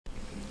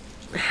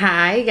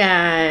Hi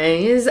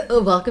guys,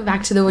 welcome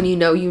back to the When You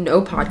Know You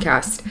Know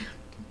podcast.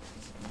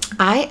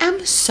 I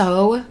am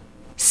so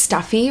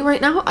stuffy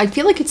right now. I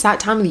feel like it's that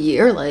time of the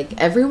year, like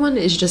everyone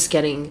is just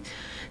getting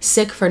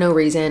sick for no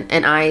reason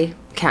and I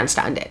can't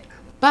stand it.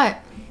 But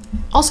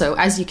also,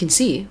 as you can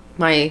see,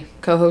 my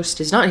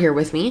co-host is not here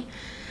with me,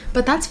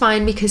 but that's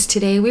fine because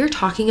today we are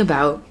talking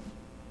about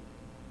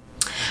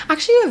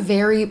actually a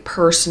very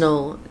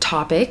personal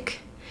topic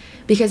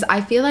because I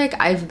feel like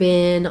I've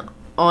been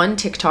on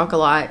TikTok a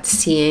lot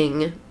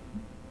seeing,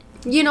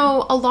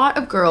 a lot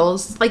of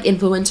girls, like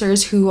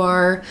influencers who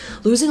are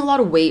losing a lot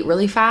of weight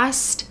really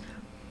fast.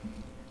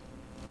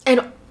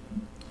 And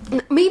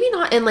maybe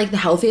not in like the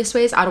healthiest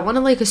ways. I don't want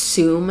to like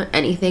assume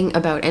anything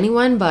about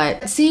anyone,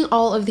 but seeing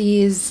all of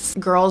these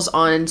girls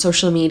on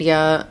social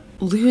media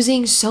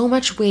losing so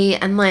much weight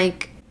and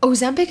like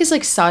Ozempic is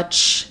like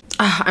such,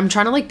 I'm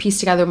trying to like piece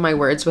together my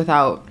words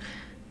without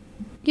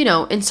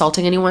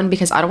insulting anyone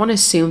because I don't want to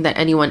assume that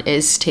anyone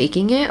is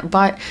taking it.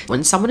 But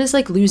when someone is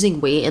like losing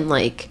weight in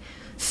like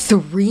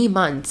 3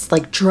 months,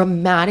 like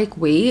dramatic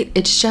weight,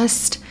 it's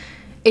just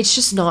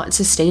not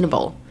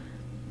sustainable.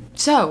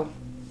 So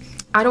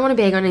I don't want to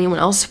beg on anyone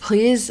else.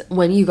 Please,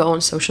 when you go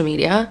on social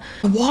media,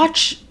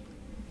 watch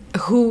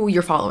who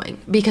you're following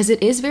because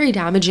it is very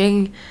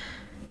damaging.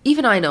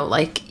 Even I know,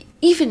 like,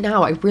 even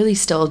now, I really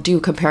still do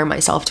compare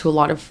myself to a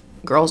lot of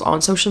girls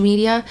on social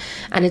media,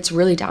 and it's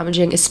really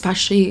damaging,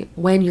 especially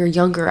when you're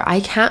younger. I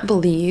can't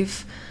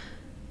believe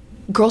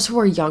girls who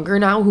are younger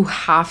now who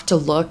have to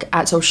look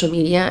at social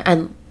media,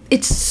 and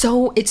it's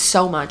so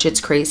much.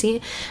 It's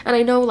crazy. And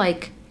I know,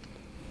 like,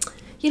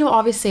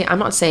 obviously I'm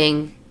not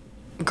saying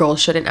girls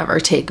shouldn't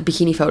ever take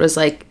bikini photos.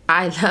 Like,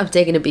 I love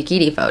taking a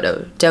bikini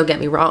photo, don't get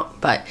me wrong,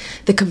 but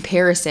the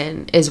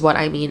comparison is what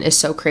I mean is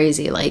so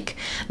crazy. Like,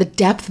 the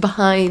depth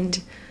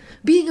behind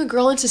being a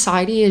girl in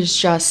society is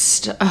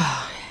just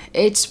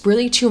it's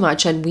really too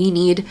much, and we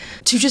need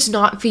to just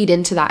not feed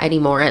into that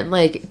anymore and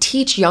like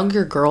teach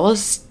younger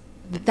girls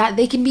that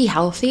they can be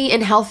healthy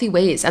in healthy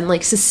ways and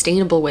like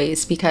sustainable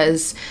ways,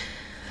 because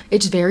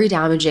it's very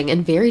damaging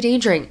and very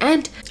dangerous.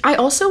 And I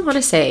also want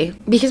to say,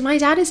 because my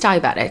dad is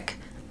diabetic,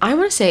 I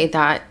want to say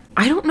that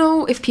I don't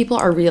know if people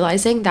are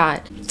realizing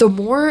that the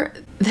more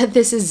that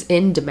this is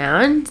in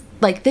demand,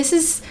 like this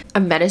is a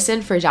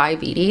medicine for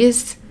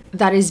diabetes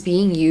that is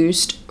being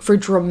used for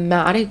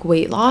dramatic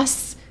weight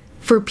loss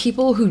for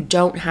people who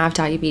don't have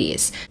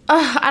diabetes.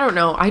 I don't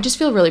know. I just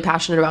feel really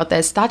passionate about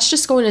this. That's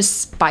just going to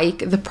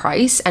spike the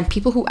price, and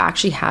people who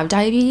actually have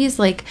diabetes,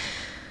 like,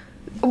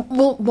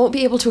 won't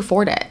be able to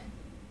afford it.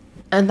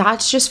 And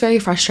that's just very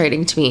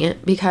frustrating to me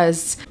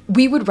because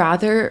we would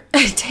rather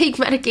take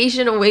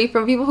medication away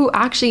from people who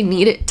actually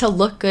need it to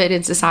look good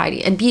in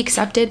society and be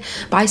accepted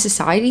by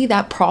society,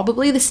 that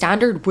probably the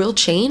standard will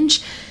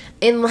change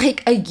in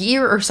like a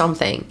year or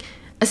something.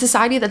 A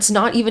society that's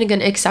not even going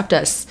to accept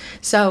us.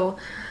 So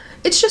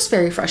it's just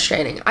very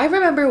frustrating. I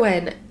remember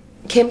when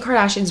Kim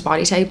Kardashian's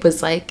body type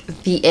was like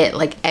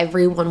like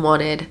everyone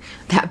wanted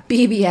that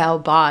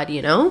BBL bod,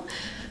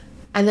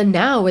 And then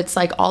now it's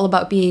like all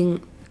about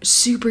being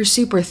super,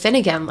 super thin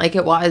again, like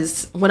it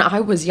was when I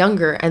was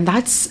younger. And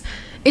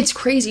it's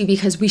crazy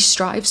because we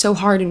strive so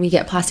hard and we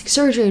get plastic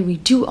surgery and we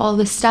do all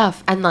this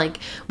stuff and like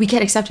we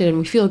get accepted and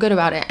we feel good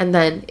about it. And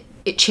then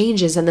it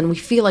changes and then we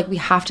feel like we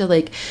have to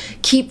like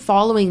keep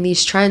following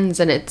these trends,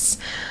 and it's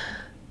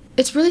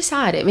really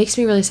sad. It makes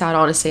me really sad,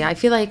 honestly. I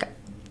feel like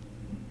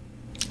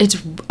it's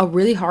a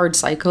really hard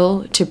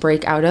cycle to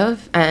break out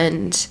of,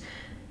 and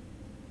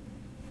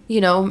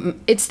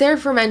it's there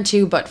for men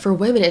too, but for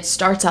women it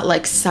starts at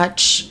like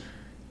such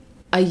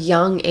a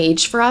young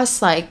age for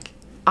us. Like,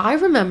 I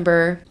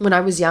remember when I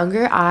was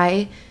younger,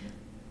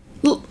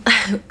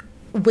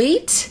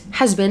 weight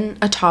has been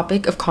a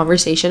topic of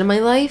conversation in my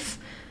life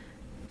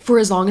for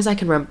as long as I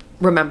can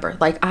remember.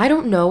 Like, I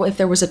don't know if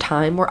there was a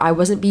time where I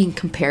wasn't being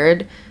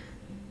compared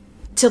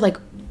to like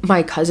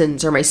my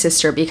cousins or my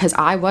sister, because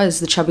I was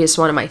the chubbiest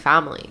one in my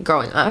family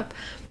growing up,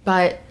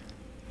 but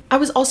I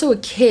was also a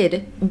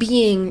kid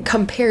being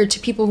compared to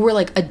people who were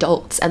like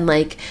adults and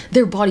like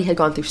their body had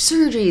gone through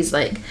surgeries.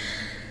 Like,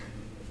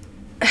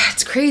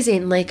 it's crazy.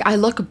 And like I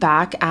look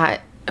back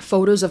at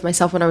photos of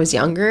myself when I was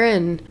younger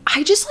and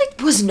I just like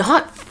was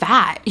not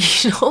fat,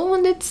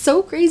 and it's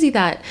so crazy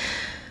that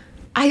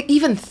I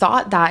even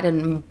thought that.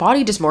 And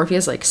body dysmorphia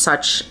is like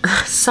such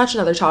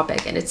another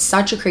topic, and it's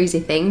such a crazy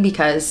thing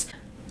because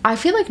I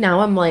feel like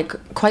now I'm like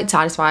quite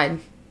satisfied,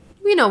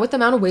 with the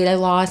amount of weight I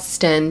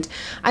lost, and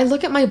I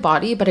look at my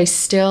body, but I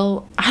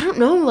don't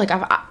know, like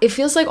it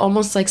feels like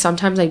almost like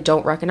sometimes I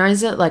don't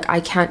recognize it. Like,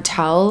 I can't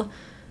tell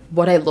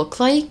what I look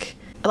like.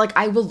 Like,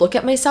 I will look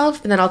at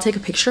myself and then I'll take a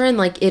picture and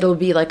like it'll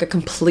be like a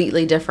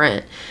completely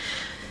different.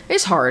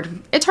 It's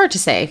hard to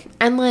say.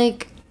 And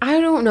like,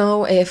 I don't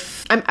know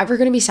if I'm ever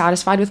going to be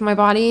satisfied with my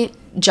body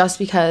just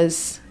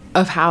because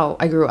of how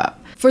I grew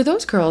up. For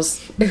those girls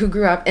who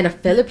grew up in a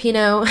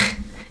Filipino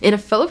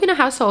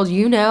household,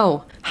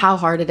 how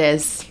hard it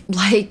is.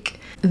 Like,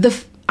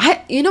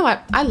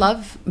 I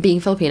love being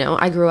Filipino.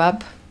 I grew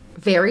up a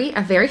very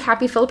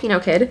happy Filipino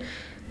kid.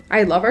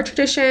 I love our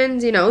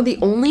traditions, you know. The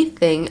only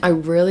thing I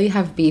really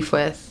have beef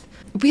with,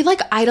 we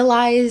like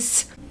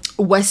idolize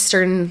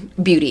Western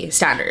beauty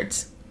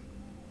standards.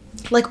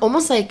 Like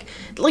almost like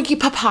you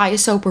papaya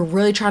soap, we're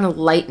really trying to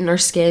lighten our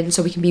skin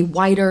so we can be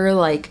whiter.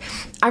 Like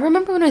I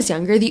remember when I was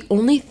younger, the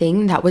only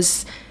thing that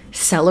was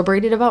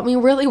celebrated about me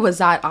really was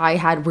that I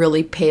had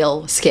really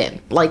pale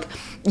skin. Like,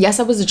 yes,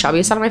 I was the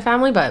chubbiest out of my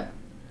family, but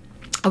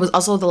I was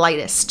also the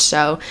lightest,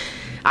 so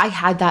I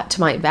had that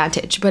to my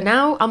advantage. But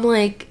now I'm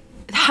like,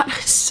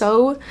 it's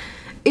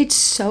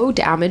so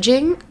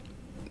damaging,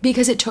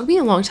 because it took me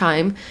a long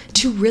time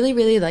to really,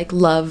 really like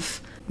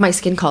love my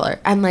skin color.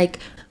 And like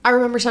I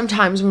remember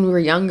sometimes when we were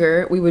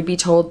younger, we would be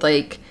told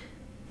like,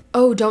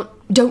 oh,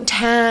 don't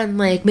tan,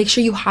 like make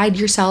sure you hide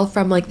yourself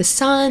from like the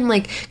sun,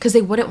 like because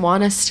they wouldn't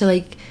want us to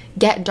like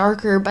get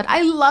darker. But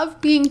I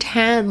love being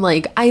tan.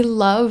 Like I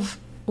love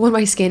when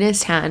my skin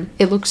is tan.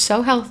 It looks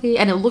so healthy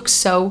and it looks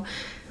so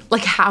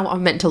like how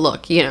I'm meant to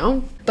look, you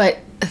know? But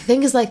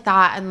things like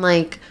that, and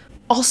like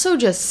also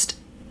just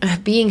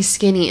being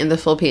skinny in the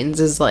Philippines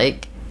is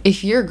like,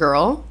 if you're a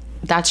girl,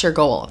 that's your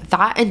goal.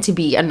 That and to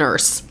be a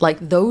nurse, like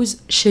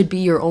those should be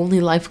your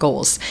only life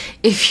goals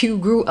if you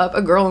grew up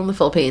a girl in the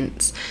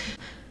Philippines.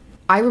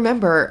 I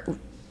remember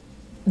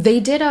they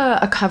did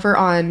a cover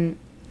on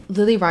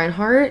Lily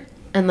Reinhart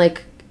and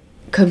like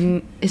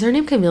is her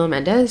name Camila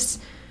Mendes?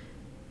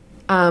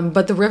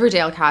 But the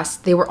Riverdale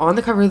cast, they were on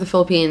the cover of the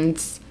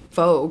Philippines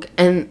Vogue,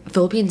 and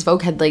Philippines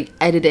Vogue had like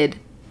edited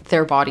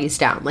their bodies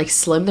down, like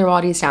slimmed their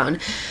bodies down.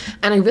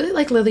 And I really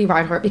like Lily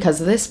Reinhart because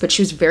of this, but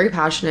she was very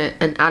passionate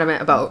and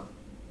adamant about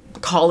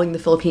calling the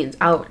Philippines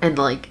out and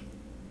like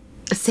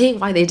saying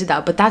why they did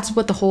that. But that's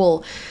what the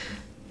whole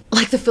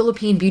like the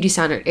Philippine beauty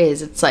standard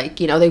is. It's like,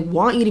 you know, they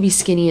want you to be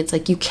skinny. It's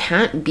like you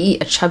can't be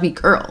a chubby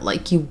girl.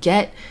 Like you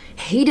get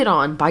hated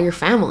on by your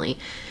family.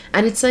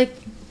 And it's like,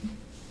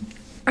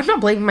 I'm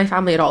not blaming my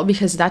family at all,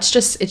 because that's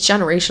just, it's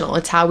generational.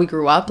 It's how we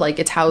grew up. Like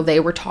it's how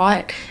they were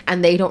taught,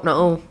 and they don't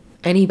know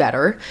any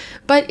better.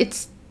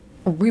 But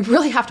we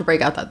really have to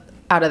break out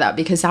of that,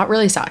 because that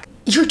really sucks.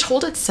 You're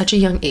told at such a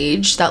young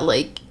age that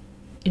like,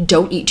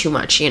 don't eat too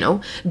much, you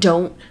know,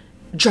 don't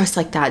dress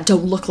like that,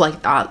 don't look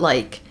like that.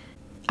 Like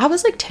I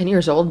was like 10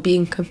 years old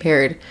being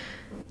compared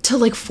to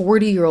like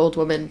 40-year-old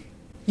women.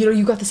 You know,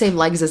 you got the same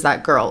legs as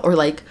that girl, or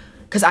like,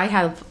 because I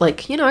have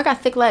like, you know, I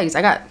got thick legs,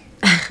 I got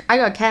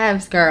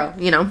calves, girl,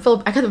 you know,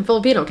 I got them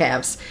Filipino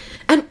calves.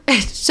 And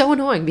it's so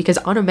annoying, because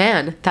on a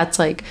man, that's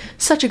like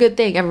such a good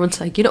thing.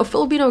 Everyone's like, you know,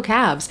 Filipino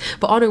calves.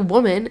 But on a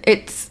woman,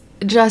 it's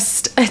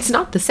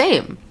not the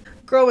same.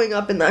 Growing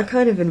up in that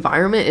kind of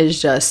environment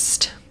is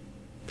just,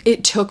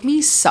 it took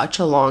me such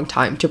a long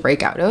time to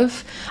break out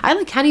of. I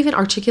like can't even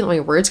articulate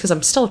my words, because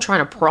I'm still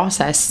trying to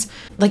process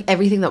like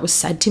everything that was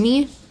said to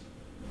me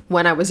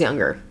when I was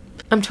younger.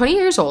 I'm 20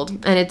 years old,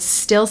 and it's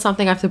still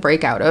something I have to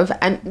break out of.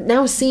 And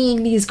now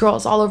seeing these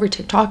girls all over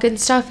TikTok and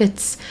stuff,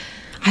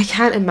 I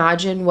can't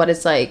imagine what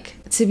it's like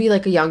to be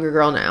like a younger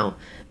girl now.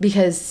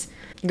 Because,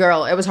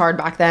 girl, it was hard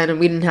back then, and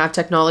we didn't have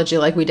technology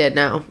like we did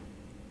now.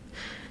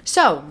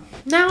 So,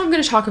 now I'm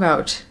going to talk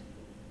about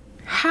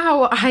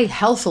how I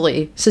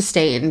healthily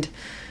sustained,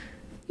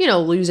 you know,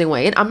 losing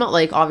weight. I'm not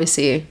like,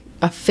 obviously,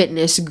 a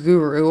fitness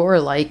guru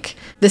or like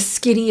the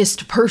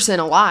skinniest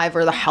person alive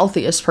or the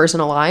healthiest person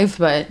alive,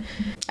 but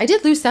I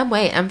did lose some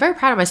weight. I'm very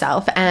proud of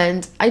myself,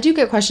 and I do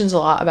get questions a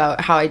lot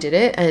about how I did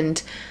it,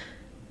 and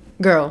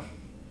girl,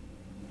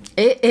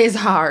 it is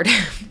hard.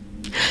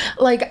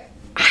 Like,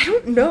 I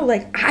don't know,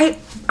 like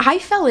I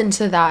fell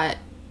into that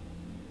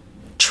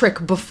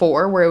trick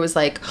before where it was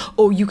like,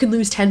 oh, you can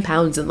lose 10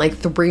 pounds in like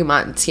 3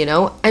 months, you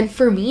know? And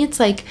for me, it's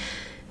like,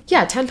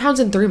 yeah, 10 pounds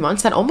in 3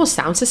 months, that almost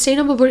sounds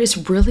sustainable, but it's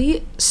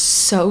really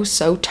so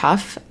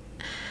tough.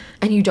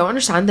 And you don't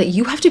understand that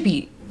you have to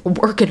be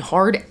working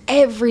hard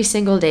every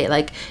single day,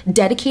 like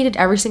dedicated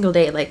every single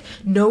day, like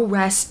no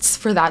rests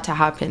for that to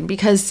happen.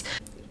 Because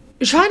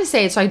I'm trying to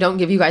say it so I don't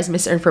give you guys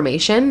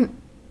misinformation,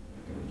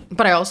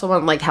 but I also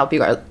want to like help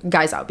you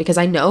guys out, because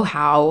I know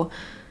how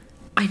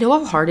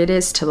hard it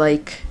is to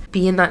like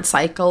be in that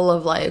cycle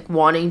of like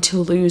wanting to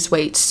lose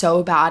weight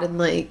so bad and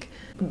like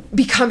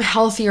become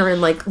healthier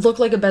and like look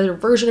like a better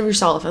version of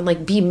yourself and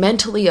like be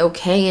mentally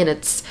okay. And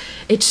it's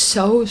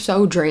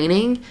so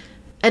draining.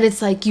 And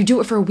it's like you do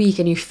it for a week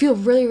and you feel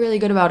really, really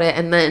good about it,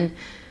 and then,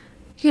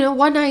 you know,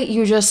 one night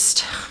you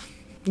just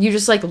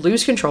like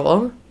lose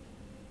control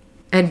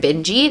and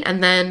binge eat,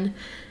 and then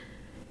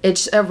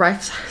it's a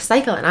rough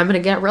cycle. And I'm gonna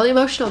get really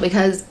emotional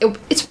because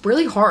it's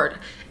really hard.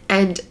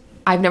 And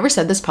I've never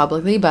said this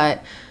publicly,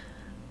 but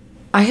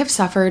I have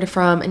suffered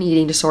from an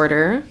eating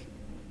disorder,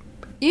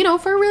 you know,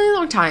 for a really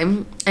long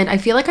time. And I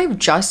feel like I've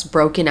just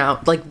broken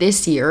out, like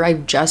this year,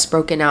 I've just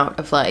broken out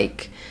of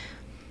like,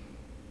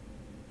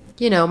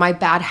 you know, my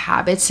bad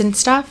habits and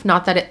stuff.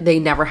 Not that they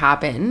never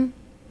happen,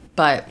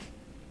 but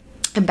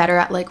I'm better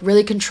at like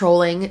really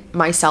controlling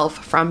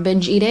myself from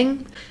binge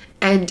eating.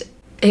 And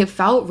it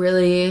felt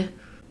really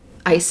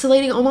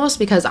isolating almost,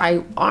 because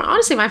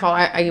honestly, my fault.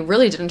 I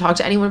really didn't talk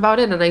to anyone about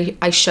it, and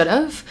I should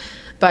have,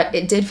 but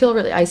it did feel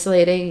really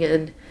isolating,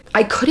 and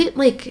I couldn't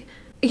like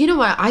you know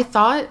what? I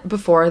thought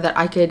before that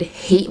I could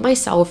hate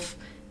myself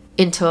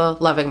into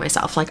loving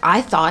myself. Like,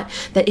 I thought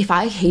that if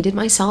I hated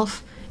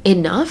myself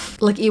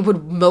enough, like, it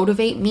would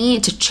motivate me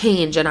to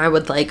change and I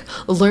would like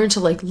learn to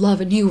like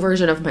love a new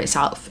version of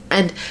myself.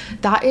 And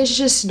that is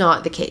just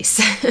not the case.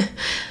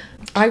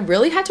 I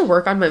really had to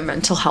work on my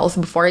mental health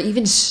before I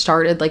even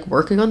started like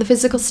working on the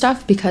physical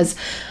stuff, because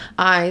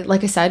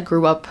like I said,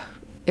 grew up,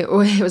 it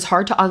was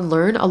hard to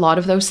unlearn a lot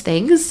of those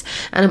things.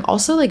 And I'm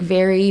also like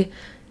very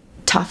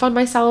tough on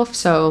myself,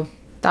 so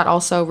that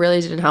also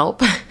really didn't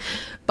help.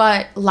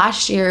 But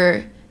last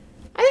year,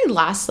 I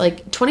think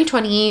like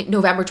 2020,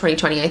 November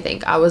 2020, I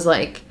think, I was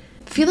like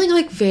feeling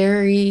like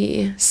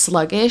very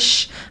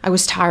sluggish. I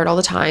was tired all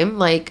the time.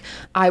 Like,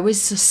 I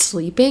was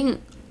sleeping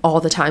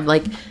all the time.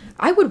 Like,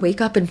 I would wake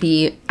up and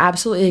be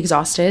absolutely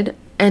exhausted.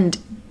 And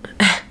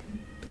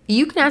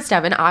you can ask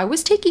Devin, I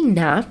was taking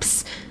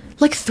naps,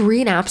 like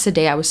 3 naps a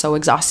day. I was so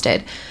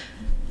exhausted.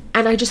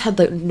 And I just had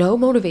like no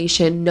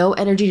motivation, no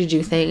energy to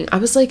do things. I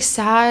was like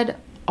sad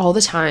all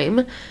the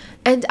time.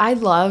 And I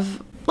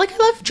love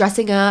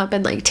dressing up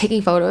and like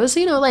taking photos,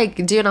 you know,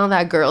 like doing all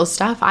that girl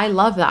stuff. I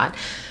love that.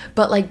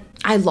 But like,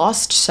 I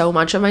lost so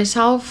much of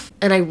myself.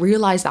 And I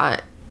realized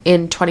that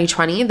in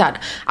 2020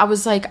 that I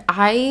was like,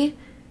 I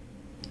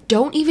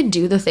don't even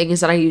do the things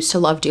that I used to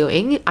love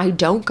doing. I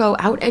don't go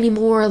out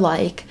anymore.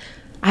 Like,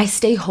 I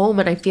stay home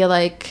and I feel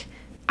like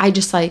I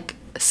just like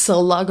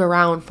slug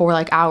around for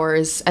like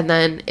hours, and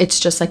then it's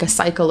just like a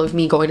cycle of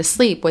me going to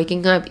sleep,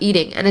 waking up,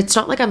 eating. And it's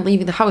not like I'm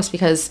leaving the house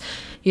because,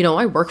 you know,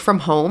 I work from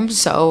home,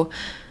 so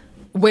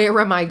where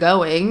am I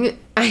going?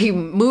 I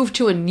moved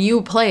to a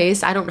new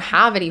place. I don't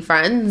have any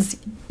friends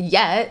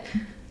yet.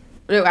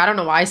 I don't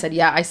know why I said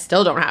yeah. I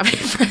still don't have any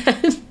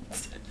friends.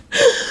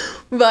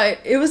 But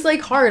it was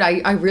like hard.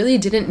 I really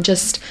didn't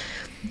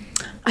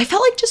I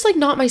felt like just like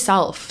not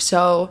myself.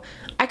 So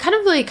I kind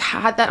of like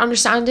had that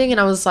understanding, and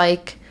I was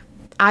like,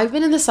 I've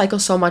been in this cycle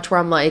so much where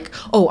I'm like,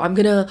 oh, I'm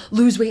gonna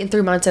lose weight in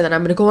 3 months and then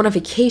I'm gonna go on a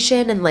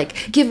vacation and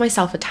like give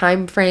myself a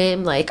time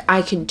frame, like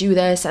I can do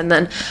this. And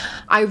then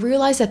I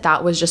realized that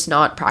that was just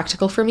not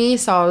practical for me.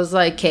 So I was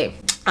like, okay,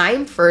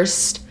 I'm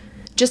first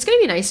just gonna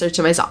be nicer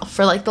to myself.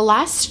 For like the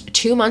last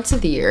 2 months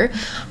of the year,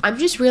 I'm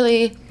just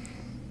really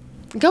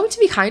going to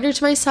be kinder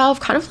to myself,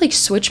 kind of like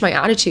switch my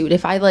attitude.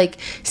 If I like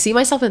see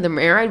myself in the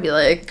mirror, I'd be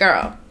like,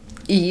 girl,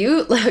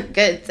 you look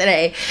good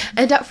today.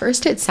 And at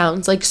first it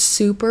sounds like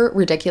super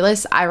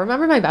ridiculous. I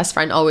remember my best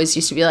friend always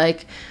used to be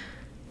like,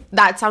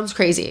 that sounds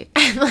crazy.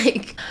 And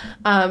like,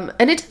 and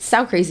it does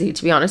sound crazy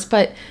to be honest,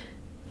 but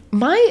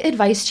my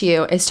advice to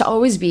you is to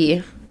always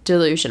be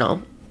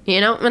delusional,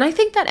 you know? And I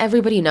think that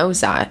everybody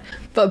knows that,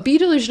 but be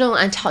delusional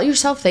and tell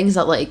yourself things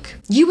that like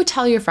you would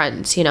tell your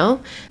friends, you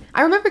know?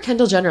 I remember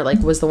Kendall Jenner like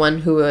was the one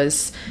who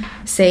was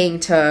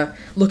saying to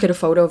look at a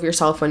photo of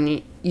yourself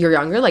when you're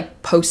younger,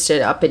 like post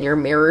it up in your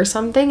mirror or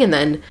something. And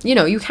then, you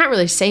know, you can't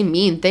really say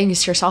mean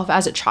things to yourself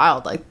as a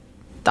child. Like,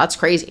 that's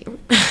crazy.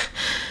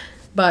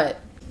 But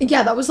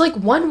yeah, that was like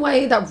one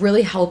way that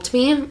really helped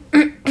me.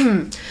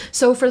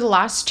 So for the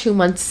last 2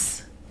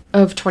 months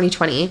of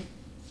 2020,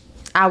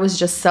 I was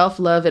just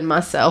self-loving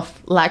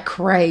myself like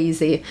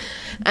crazy.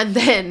 And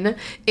then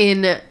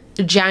in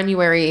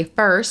January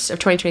 1st of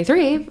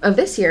 2023 of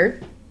this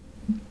year,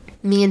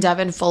 me and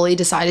Devin fully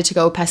decided to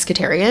go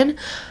pescatarian.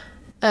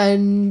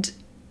 And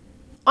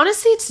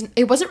honestly,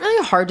 it wasn't really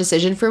a hard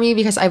decision for me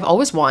because I've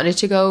always wanted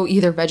to go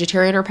either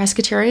vegetarian or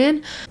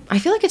pescatarian. I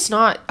feel like it's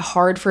not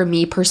hard for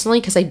me personally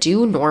because I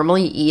do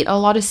normally eat a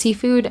lot of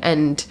seafood,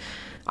 and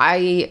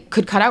I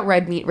could cut out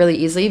red meat really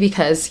easily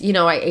because, you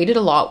know, I ate it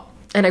a lot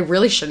and I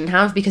really shouldn't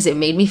have because it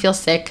made me feel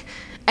sick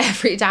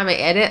every time I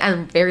ate it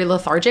and very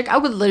lethargic. I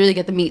would literally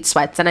get the meat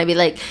sweats and I'd be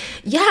like,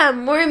 yeah,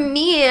 more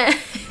meat.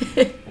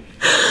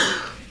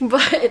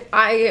 But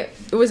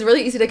it was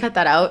really easy to cut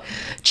that out.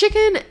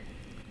 Chicken,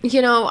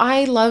 you know,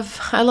 I love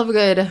a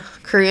good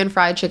Korean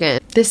fried chicken.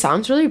 This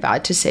sounds really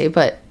bad to say,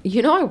 but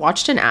you know, I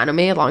watched an anime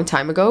a long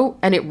time ago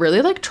and it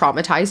really like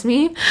traumatized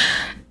me.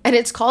 And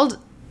it's called,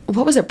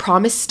 what was it?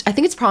 I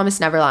think it's Promised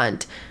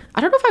Neverland.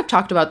 I don't know if I've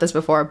talked about this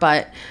before,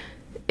 but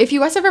if you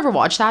guys have ever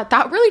watched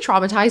that really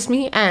traumatized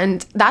me,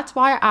 and that's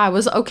why I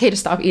was okay to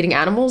stop eating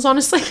animals,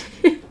 honestly.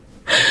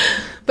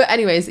 But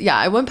anyways, yeah,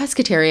 I went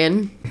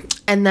pescatarian,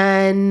 and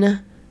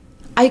then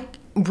I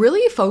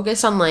really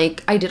focused on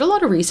like, I did a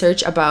lot of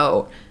research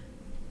about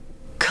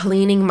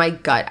cleaning my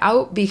gut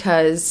out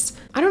because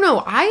I don't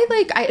know, I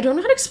don't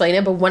know how to explain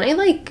it, but when I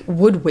like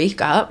would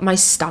wake up, my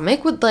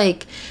stomach would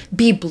like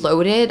be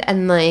bloated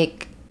and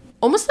like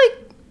almost like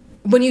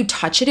when you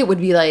touch it, it would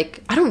be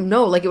like, I don't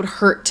know, like it would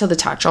hurt to the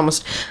touch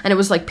almost. And it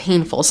was like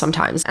painful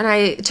sometimes. And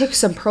I took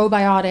some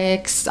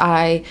probiotics.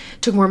 I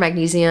took more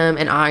magnesium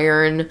and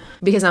iron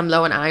because I'm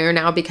low in iron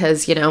now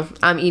because, you know,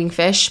 I'm eating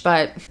fish.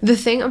 But the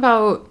thing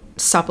about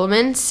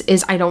supplements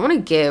is I don't want to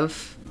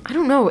give, I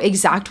don't know,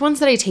 exact ones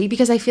that I take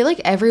because I feel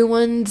like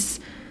everyone's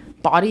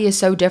body is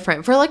so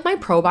different. For like my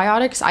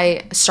probiotics,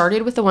 I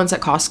started with the ones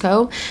at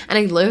Costco, and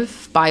I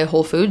live by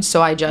Whole Foods,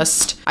 so I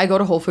go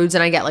to Whole Foods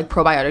and I get like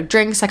probiotic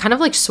drinks. I kind of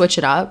like switch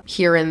it up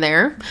here and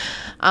there.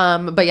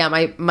 But yeah,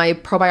 my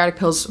probiotic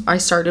pills I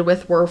started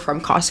with were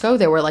from Costco.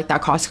 They were like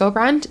that Costco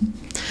brand.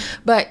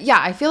 But yeah,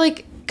 I feel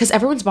like because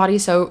everyone's body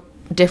is so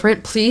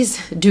different,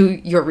 please do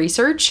your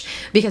research,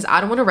 because I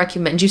don't want to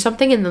recommend you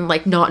something and then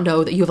like not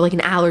know that you have like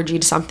an allergy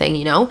to something,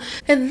 you know?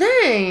 And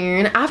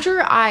then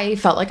after I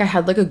felt like I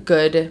had like a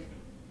good,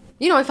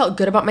 I felt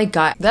good about my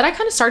gut, then I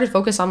kind of started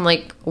focus on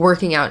like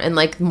working out and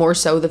like more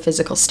so the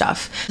physical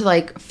stuff,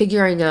 like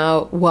figuring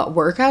out what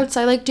workouts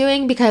I like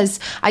doing, because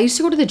I used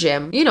to go to the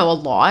gym, a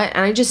lot,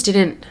 and I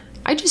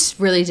just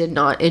really did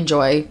not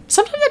enjoy.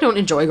 Sometimes I don't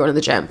enjoy going to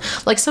the gym.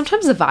 Like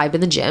sometimes the vibe in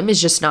the gym is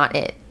just not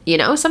it,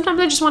 Sometimes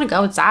I just want to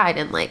go outside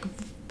and like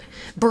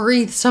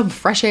breathe some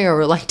fresh air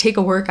or like take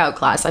a workout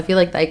class. I feel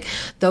like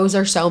those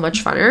are so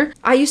much funner.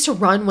 I used to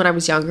run when I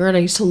was younger and I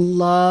used to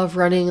love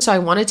running. So I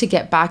wanted to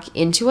get back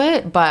into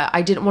it, but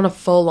I didn't want to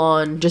full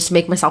on just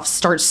make myself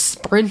start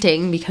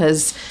sprinting,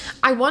 because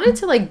I wanted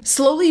to like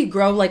slowly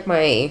grow like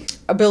my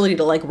ability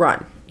to like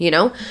run,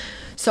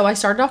 So I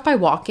started off by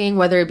walking,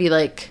 whether it be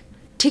like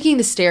taking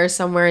the stairs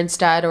somewhere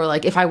instead, or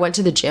like if I went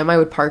to the gym, I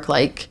would park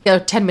like a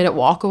 10-minute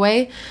walk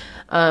away.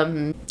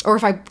 Or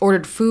if I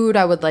ordered food,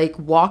 I would like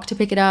walk to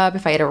pick it up.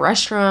 If I had a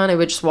restaurant, I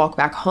would just walk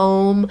back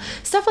home,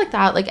 stuff like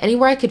that, like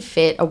anywhere I could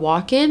fit a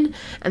walk in.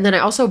 And then I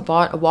also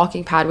bought a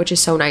walking pad, which is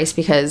so nice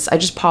because I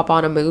just pop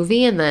on a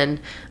movie and then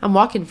I'm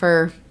walking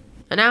for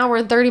an hour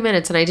and 30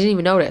 minutes and I didn't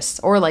even notice.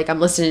 Or like I'm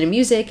listening to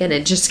music and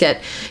it just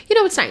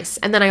it's nice.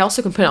 And then I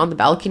also can put it on the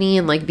balcony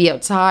and like be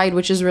outside,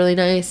 which is really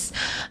nice.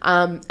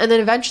 And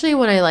then eventually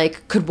when I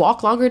like could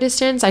walk longer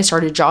distance, I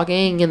started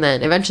jogging and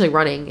then eventually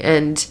running.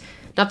 And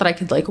not that I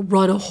could like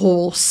run a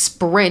whole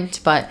sprint,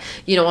 but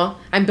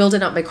I'm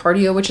building up my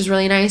cardio, which is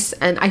really nice.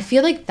 And I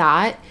feel like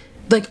that,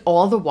 like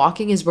all the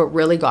walking is what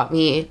really got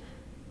me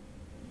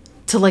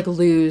to like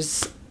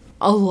lose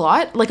a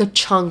lot, like a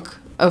chunk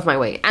of my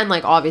weight. And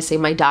like obviously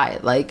my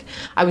diet, like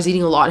I was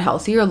eating a lot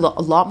healthier, a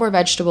lot more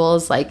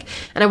vegetables, like,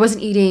 and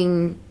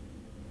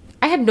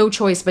I had no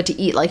choice but to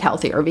eat like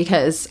healthier,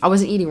 because I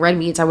wasn't eating red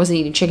meats, I wasn't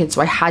eating chicken,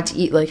 so I had to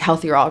eat like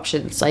healthier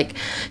options. Like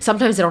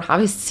sometimes they don't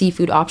have a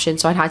seafood option,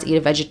 so I'd have to eat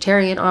a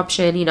vegetarian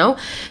option,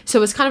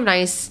 So it's kind of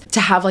nice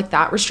to have like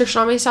that restriction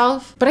on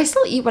myself, but I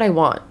still eat what I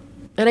want.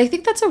 And I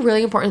think that's a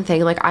really important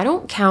thing. Like I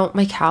don't count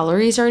my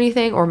calories or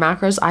anything, or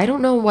macros. I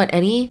don't know what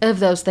any of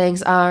those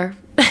things are.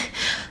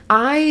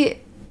 I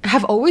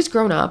have always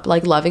grown up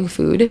like loving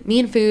food. Me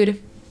and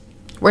food,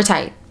 we're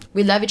tight.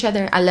 We love each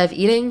other. I love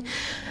eating.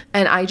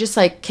 And I just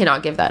like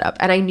cannot give that up.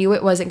 And I knew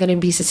it wasn't going to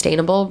be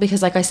sustainable,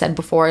 because like I said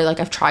before, like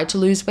I've tried to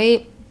lose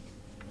weight.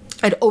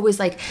 I'd always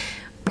like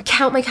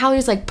count my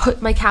calories, like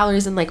put my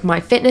calories in like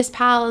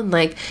MyFitnessPal and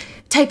like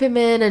type them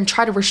in and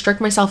try to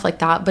restrict myself like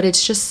that. But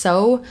it's just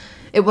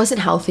it wasn't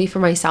healthy for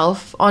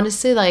myself,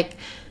 honestly. Like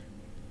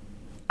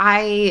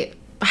it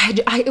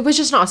was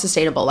just not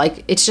sustainable.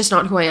 Like it's just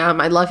not who I am.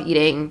 I love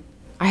eating.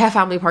 I have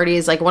family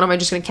parties. Like what am I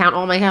just going to count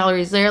all my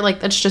calories there? Like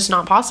that's just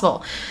not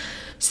possible.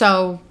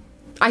 So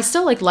I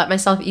still like let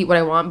myself eat what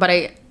I want, but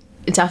I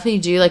definitely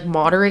do like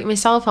moderate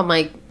myself. I'm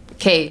like,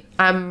 okay,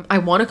 I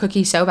want a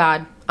cookie so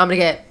bad. I'm gonna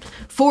get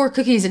 4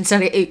 cookies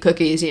instead of 8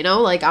 cookies,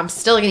 like I'm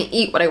still gonna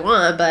eat what I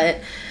want,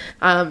 but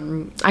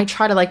I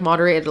try to like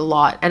moderate it a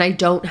lot, and I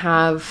don't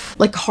have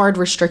like hard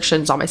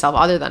restrictions on myself,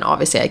 other than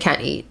obviously I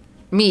can't eat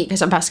meat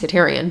because I'm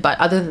pescatarian, but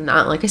other than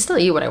that, like I still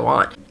eat what I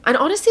want. And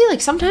honestly,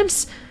 like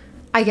sometimes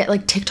I get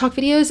like TikTok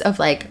videos of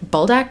like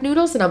buldak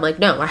noodles, and I'm like,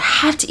 no, I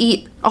have to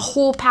eat a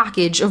whole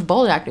package of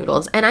buldak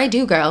noodles. And I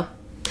do, girl.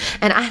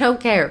 And I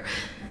don't care.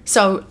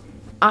 So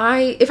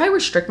if I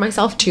restrict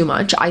myself too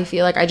much, I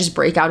feel like I just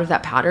break out of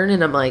that pattern,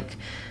 and I'm like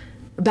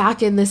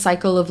back in this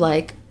cycle of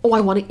like, oh,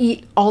 I want to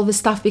eat all this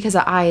stuff because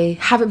I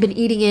haven't been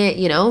eating it,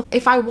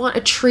 If I want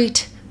a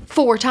treat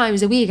 4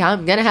 times a week,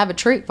 I'm going to have a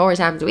treat 4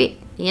 times a week,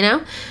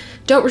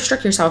 Don't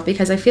restrict yourself,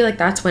 because I feel like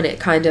that's when it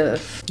kind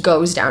of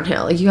goes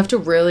downhill. Like you have to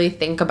really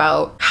think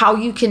about how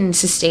you can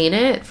sustain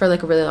it for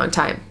like a really long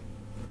time.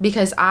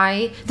 Because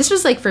this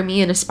was like for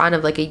me in a span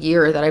of like a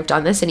year that I've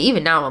done this. And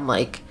even now I'm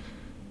like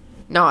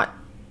not,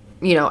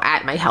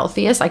 at my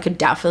healthiest. I could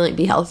definitely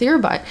be healthier,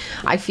 but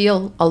I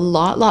feel a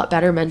lot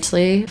better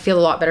mentally. I feel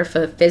a lot better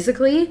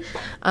physically.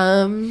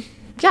 And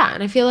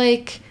I feel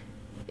like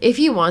if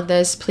you want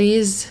this,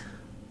 please,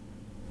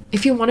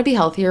 if you want to be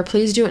healthier,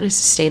 please do it in a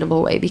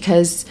sustainable way,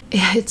 because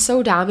it's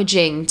so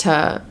damaging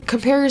to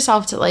compare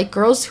yourself to like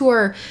girls who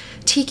are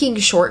taking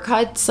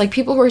shortcuts, like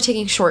people who are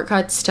taking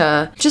shortcuts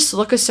to just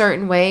look a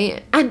certain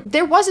way. And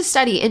there was a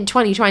study in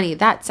 2020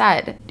 that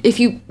said,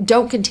 if you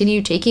don't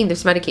continue taking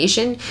this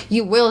medication,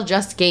 you will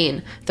just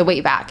gain the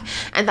weight back.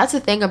 And that's the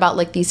thing about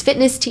like these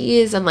fitness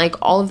teas and like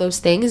all of those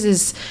things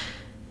is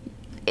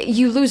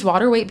you lose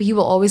water weight, but you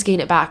will always gain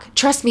it back.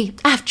 Trust me,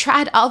 I've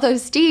tried all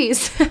those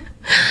teas.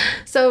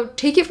 So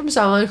take it from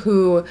someone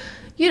who,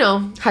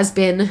 has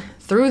been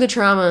through the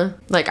trauma.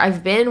 Like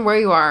I've been where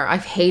you are.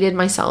 I've hated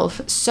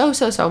myself so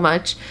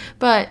much,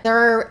 but there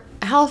are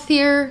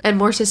healthier and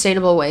more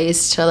sustainable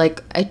ways to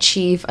like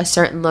achieve a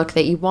certain look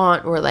that you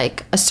want, or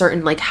like a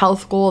certain like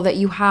health goal that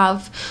you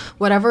have.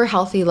 Whatever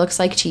healthy looks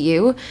like to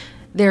you,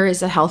 there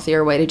is a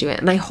healthier way to do it.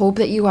 And I hope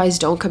that you guys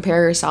don't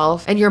compare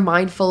yourself and you're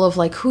mindful of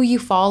like who you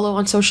follow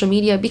on social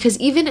media, because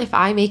even if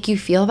I make you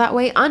feel that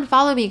way,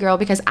 unfollow me, girl,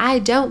 because I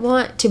don't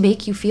want to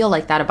make you feel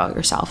like that about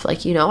yourself.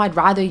 Like, you know, I'd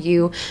rather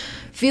you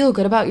feel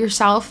good about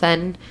yourself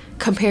than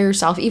compare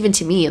yourself even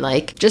to me.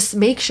 Like, just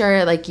make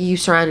sure like you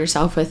surround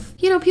yourself with,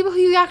 you know, people who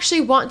you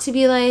actually want to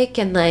be like,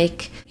 and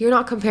like you're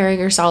not comparing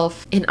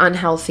yourself in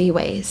unhealthy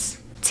ways.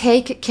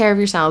 Take care of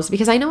yourselves,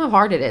 because I know how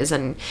hard it is.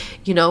 And,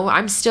 you know,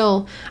 I'm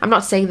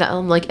not saying that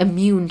I'm like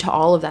immune to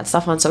all of that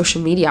stuff on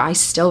social media. I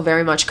still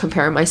very much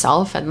compare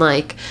myself, and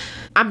like,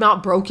 I'm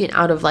not broken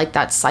out of like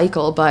that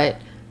cycle, but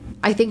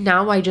I think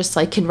now I just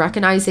like can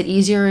recognize it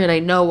easier, and I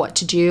know what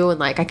to do,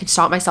 and like I can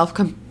stop myself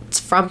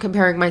from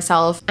comparing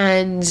myself.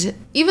 And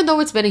even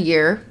though it's been a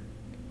year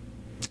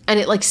and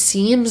it like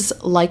seems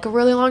like a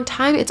really long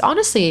time,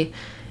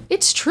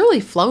 it's truly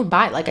flown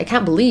by. Like, I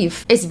can't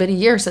believe it's been a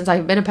year since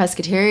I've been a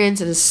pescatarian,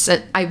 since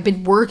I've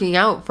been working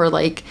out for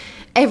like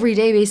every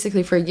day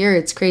basically for a year.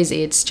 It's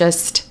crazy. It's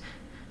just,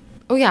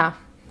 oh yeah.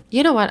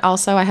 You know what?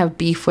 Also, I have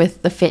beef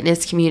with the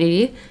fitness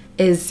community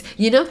is,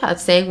 you know,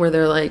 that saying where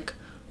they're like,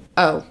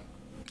 oh,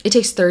 it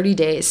takes 30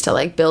 days to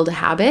like build a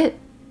habit.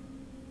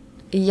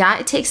 Yeah,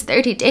 it takes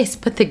 30 days,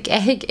 but the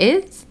gag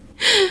is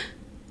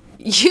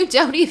you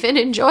don't even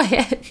enjoy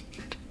it.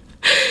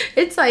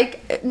 It's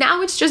like,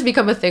 now it's just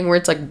become a thing where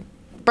it's like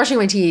brushing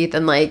my teeth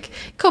and like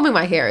combing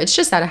my hair. It's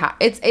just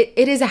it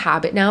is a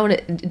habit now, and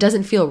it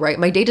doesn't feel right.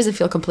 My day doesn't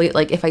feel complete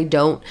like if I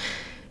don't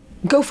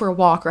go for a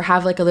walk or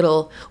have like a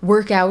little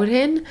workout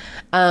in.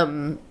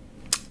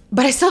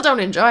 But I still don't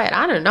enjoy it.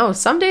 I don't know.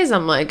 Some days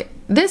I'm like,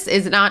 this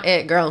is not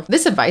it, girl.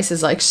 This advice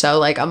is like, so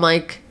like, I'm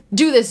like,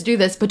 do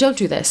this, but don't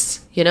do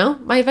this. You know,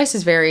 my advice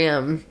is very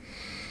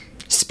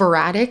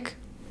sporadic.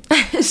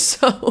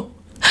 So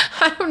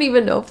I don't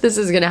even know if this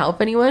is going to help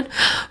anyone,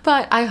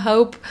 but I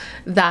hope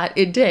that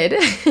it did.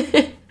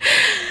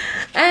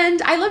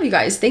 And I love you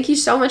guys. Thank you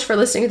so much for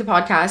listening to the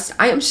podcast.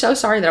 I am so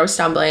sorry that I was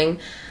stumbling.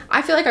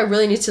 I feel like I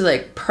really need to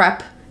like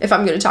prep if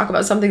I'm going to talk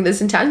about something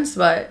this intense,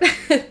 but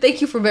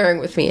thank you for bearing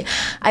with me.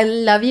 I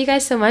love you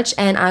guys so much,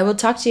 and I will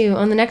talk to you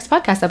on the next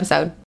podcast episode.